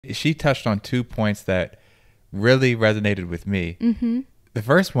She touched on 2 points that really resonated with me. The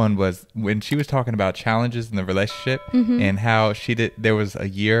first one was when she was talking about challenges in the relationship and how there was a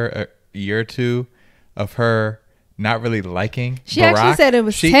year or two of her not really liking She Barack. actually said it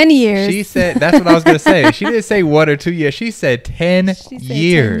was 10 years. She said, that's what I was going to say. She didn't say 1 or 2 years. She said 10 years.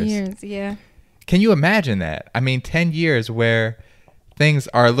 10 years, yeah. Can you imagine that? I mean, 10 years where things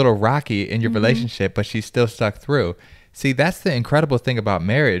are a little rocky in your relationship, but she's still stuck through. See, that's the incredible thing about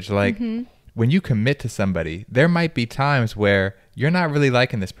marriage. Like, when you commit to somebody, there might be times where you're not really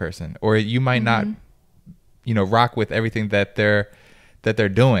liking this person, or you might not, rock with everything that they're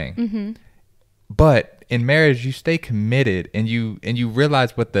doing. But in marriage, you stay committed, and you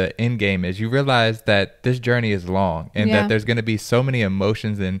realize what the end game is. You realize that this journey is long, and that there's going to be so many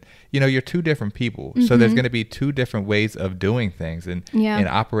emotions, and you're 2 different people, so there's going to be 2 different ways of doing things and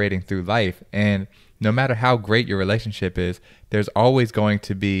operating through life. And no matter how great your relationship is, there's always going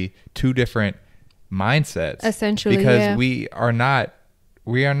to be 2 different mindsets, essentially, because we are not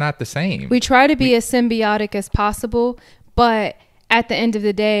the same. We try to be as symbiotic as possible, but at the end of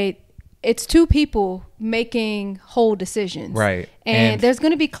the day, it's 2 people making whole decisions, right? And there's going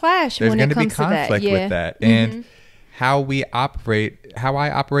to be clash when it comes to that. There's going to be conflict with that, and how I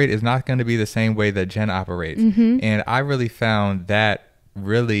operate is not going to be the same way that Jen operates. And I really found that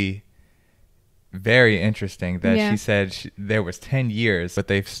really very interesting that she said there was 10 years, but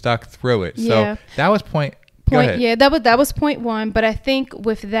they've stuck through it. So that was point. Go ahead. Yeah, that was point 1. But I think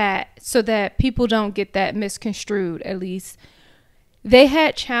with that, so that people don't get that misconstrued, at least they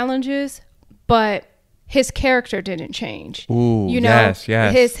had challenges, but his character didn't change. Ooh, yes.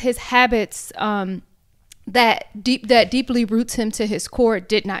 His habits that deeply roots him to his core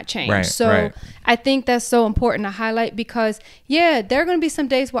did not change. Right. I think that's so important to highlight, because there are going to be some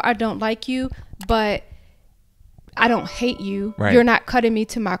days where I don't like you, but I don't hate you. Right. You're not cutting me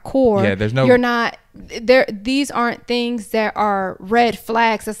to my core. Yeah, you're not there. These aren't things that are red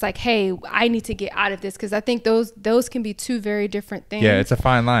flags. It's like, hey, I need to get out of this, because I think those can be 2 very different things. Yeah, it's a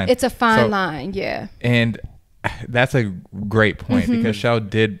fine line. It's a fine line. Yeah. And that's a great point, because Shell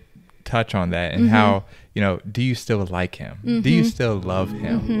did touch on that, and how, do you still like him? Do you still love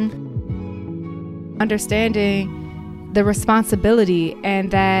him? Understanding the responsibility, and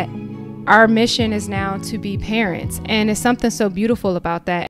that our mission is now to be parents, and it's something so beautiful about that.